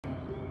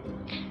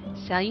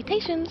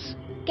Salutations,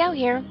 Gal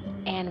here,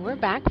 and we're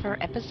back for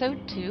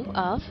episode 2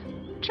 of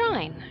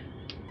Trine.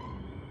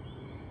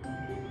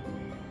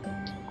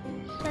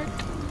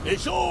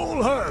 It's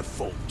all her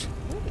fault.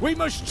 We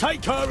must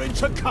take her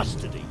into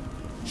custody.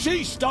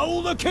 She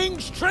stole the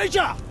king's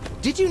treasure!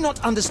 Did you not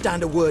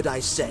understand a word I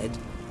said?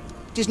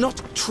 It is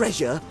not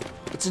treasure,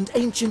 it's an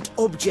ancient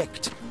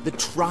object, the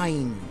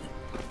Trine.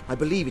 I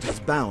believe it has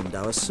bound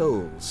our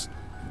souls.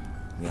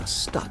 We are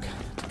stuck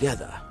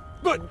together.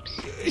 But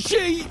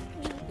she...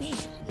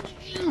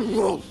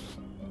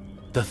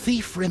 The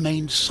thief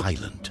remained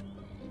silent.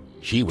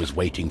 She was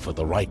waiting for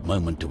the right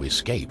moment to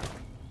escape,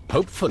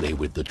 hopefully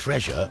with the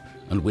treasure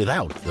and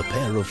without the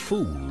pair of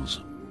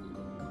fools.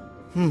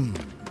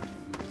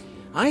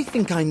 I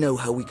think I know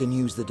how we can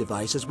use the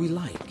device as we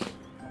like.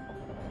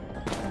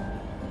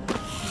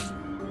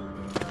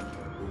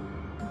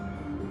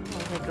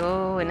 There we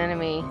go, an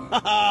enemy.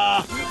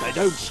 They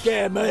don't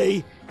scare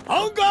me.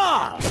 On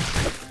guard!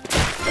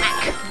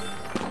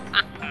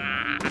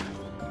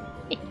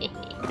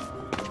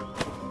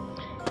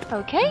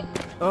 Okay.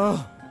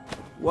 Oh,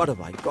 what have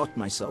I got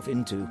myself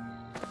into?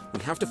 We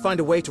have to find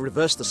a way to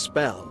reverse the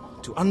spell,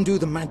 to undo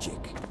the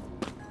magic.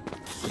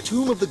 The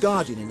Tomb of the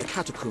Guardian in the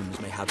catacombs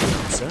may have the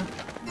answer,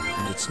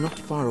 and it's not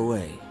far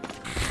away.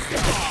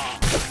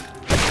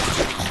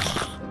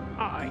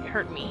 Oh, it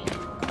hurt me.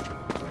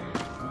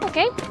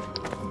 Okay.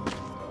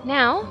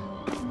 Now,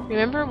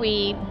 remember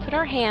we put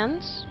our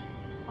hands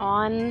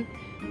on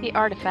the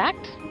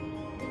artifact,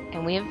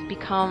 and we have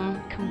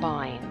become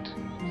combined.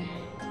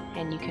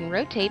 And you can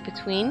rotate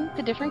between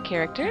the different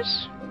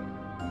characters.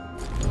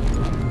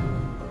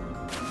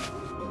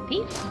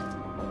 Thief.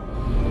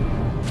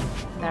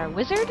 Our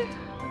wizard.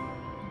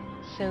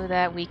 So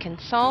that we can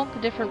solve the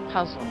different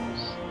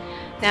puzzles.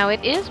 Now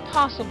it is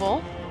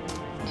possible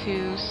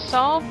to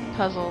solve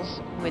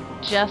puzzles with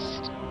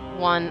just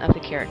one of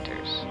the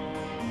characters.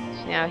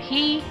 So now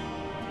he...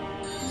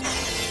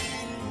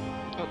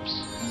 Oops.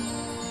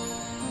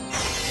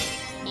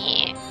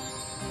 Yeah.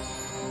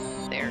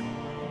 There.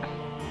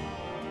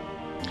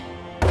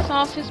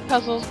 Solves his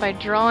puzzles by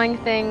drawing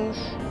things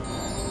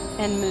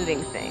and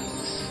moving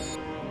things.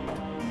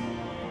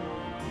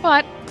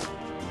 But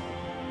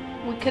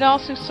we could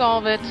also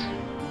solve it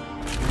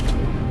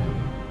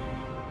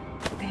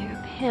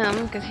with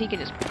him, because he could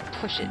just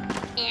push it.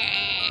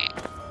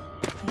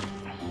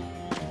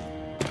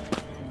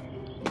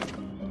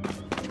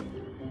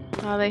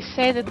 Well, they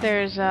say that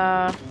there's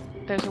a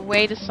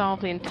way to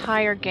solve the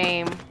entire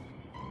game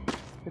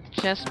with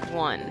just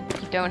one.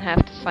 You don't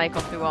have to cycle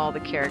through all the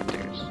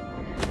characters.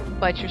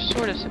 But you're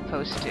sort of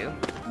supposed to.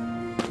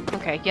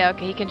 Okay, yeah,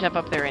 okay, he can jump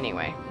up there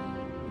anyway.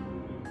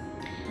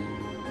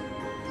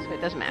 So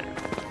it doesn't matter.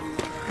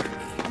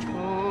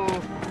 Ooh.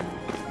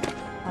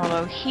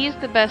 Although he's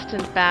the best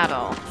in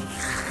battle.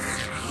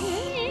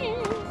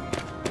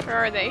 Where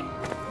are they?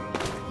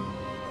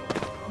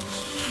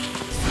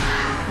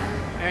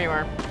 There you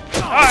are.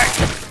 Die!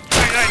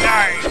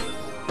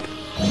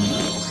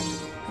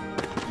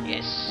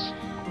 Yes.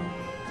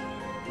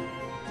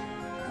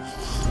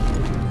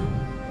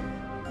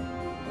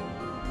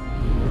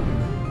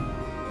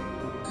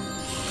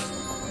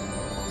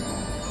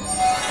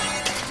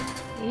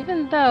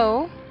 Even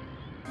though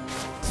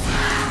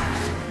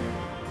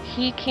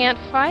he can't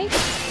fight,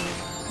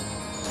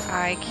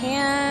 I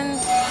can...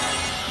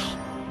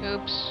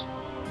 Oops.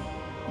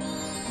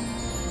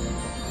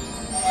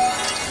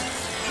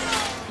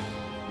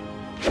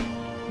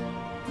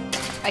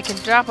 I can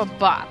drop a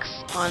box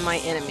on my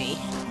enemy.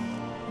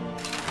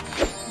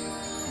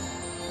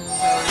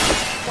 So,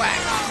 whack.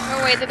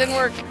 Oh wait, that didn't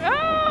work.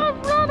 Ah,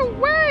 run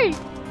away!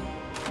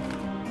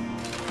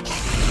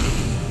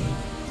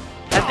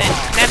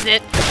 That's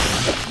it.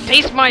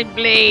 Taste my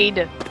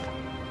blade!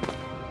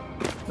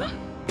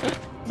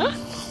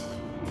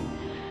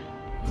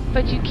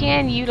 But you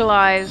can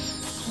utilize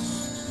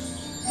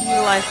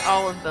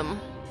all of them.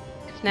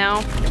 Because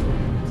now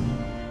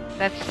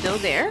that's still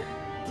there,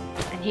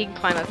 and he can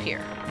climb up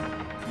here.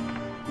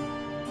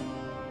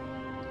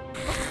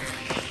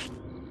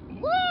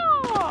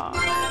 Whoa!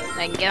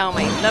 And I can get all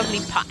my lovely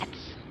pots.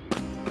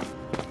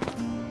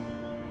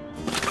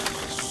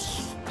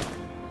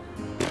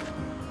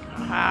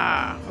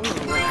 Ah,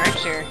 ooh, an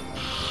archer.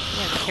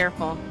 Yeah, be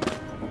careful.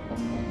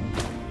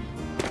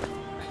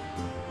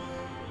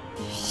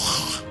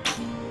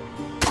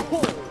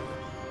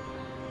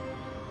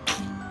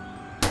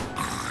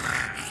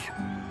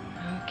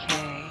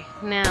 Okay,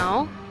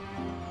 now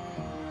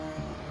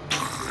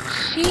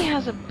she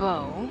has a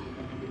bow,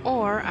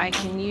 or I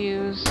can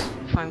use,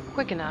 if I'm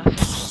quick enough,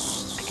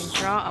 I can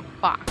draw a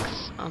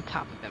box on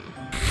top of him.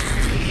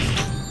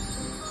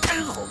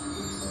 Ow!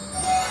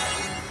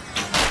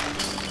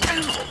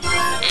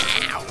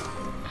 Ow.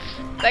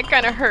 That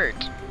kind of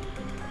hurt.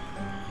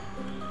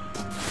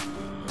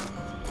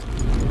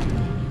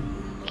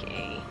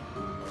 Okay.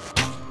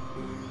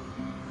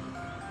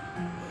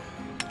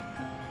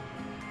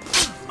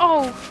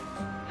 Oh!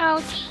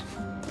 Ouch!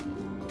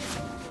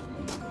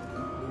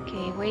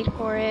 Okay, wait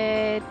for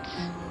it.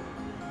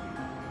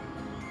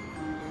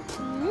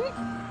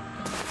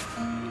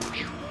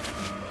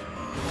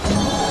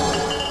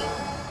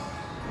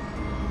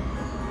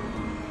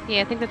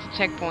 Yeah, I think that's a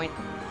checkpoint.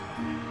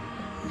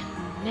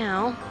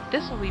 Now,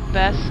 this will be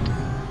best.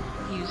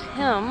 Use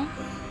him.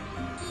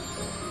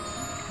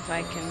 Because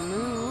I can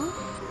move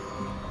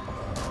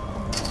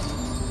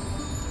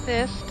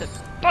this to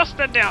bust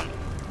that down.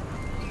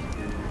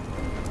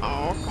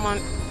 Oh, come on.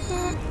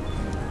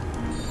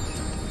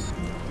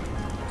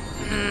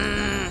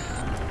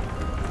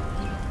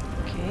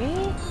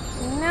 Okay.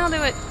 Now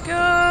do it.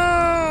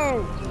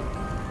 Go!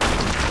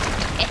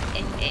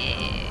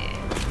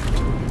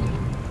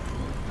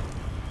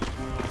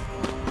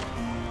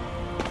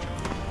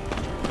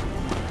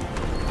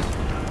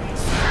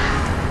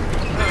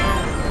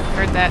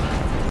 Heard that.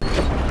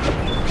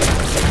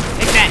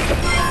 Take that.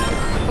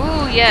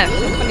 Ooh, yes.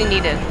 That's what he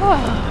needed.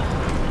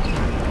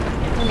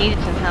 He needed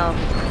some health.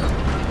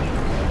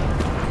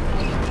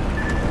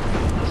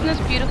 Isn't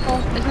this beautiful?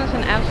 Isn't this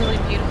an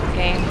absolutely beautiful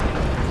game?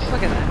 Just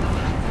look at that.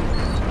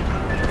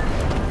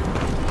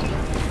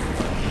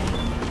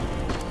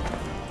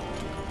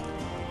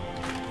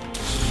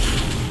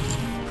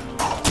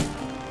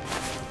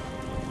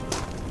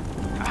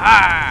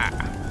 Aha!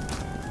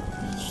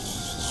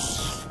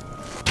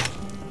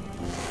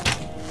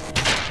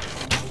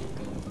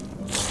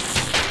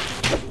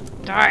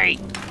 Die!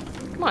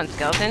 Come on,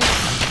 skeleton.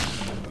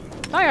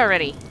 Die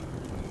already.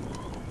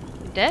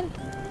 You dead?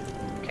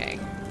 Okay.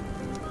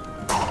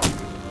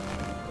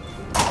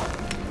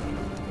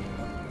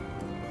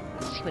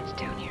 Let's see what's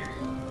down here.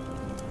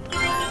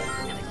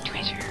 Another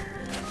treasure.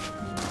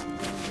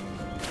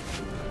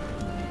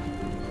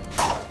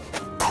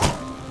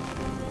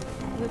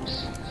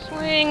 Oops.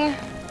 Swing!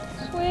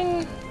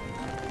 Swing!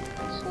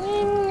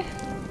 Swing!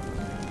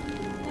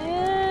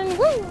 And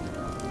woo!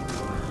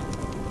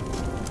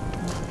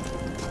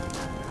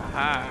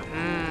 Aha.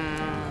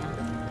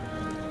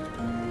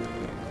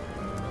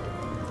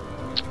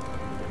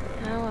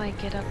 How will I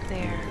get up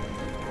there?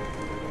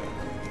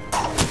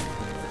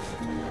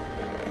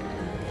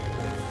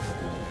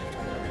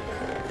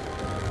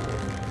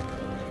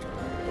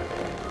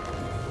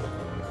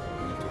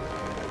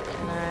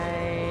 Can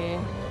I...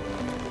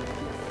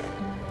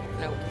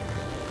 Nope.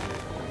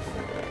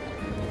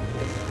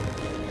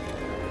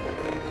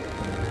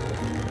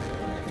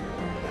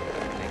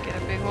 Can I get a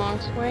big long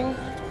swing?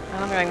 I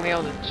don't think I can be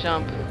able to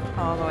jump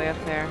all the way up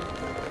there.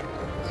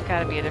 There's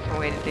gotta be a different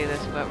way to do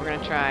this, but we're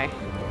gonna try.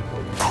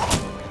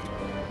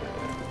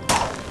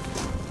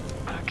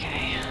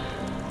 Okay.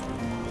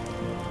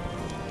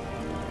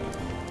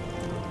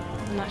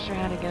 I'm not sure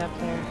how to get up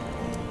there.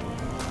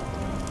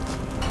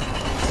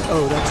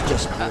 Oh, that's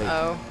just great.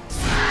 Uh-oh.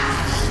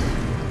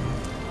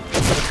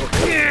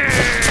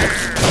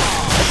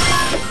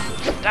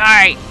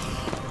 Die!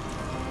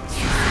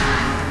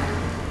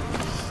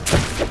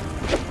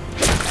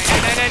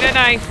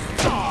 Die!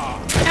 Ow,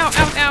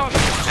 ow, ow,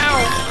 ow!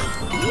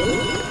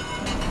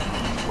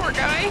 Poor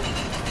guy.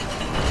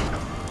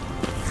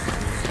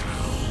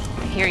 I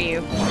hear you.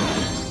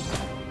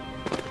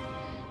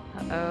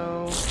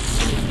 Uh-oh.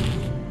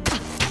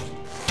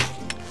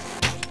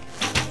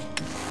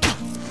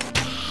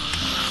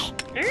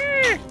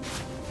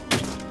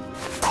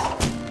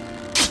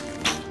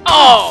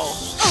 Oh!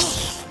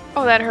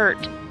 Oh, that hurt.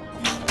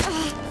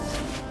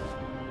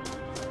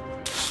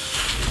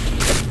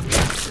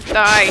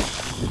 Die.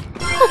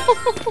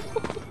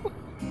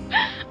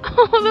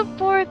 Oh, the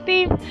poor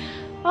thief.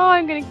 Oh,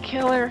 I'm gonna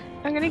kill her.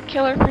 I'm gonna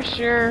kill her for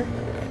sure.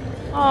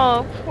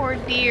 Oh, poor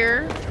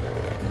dear.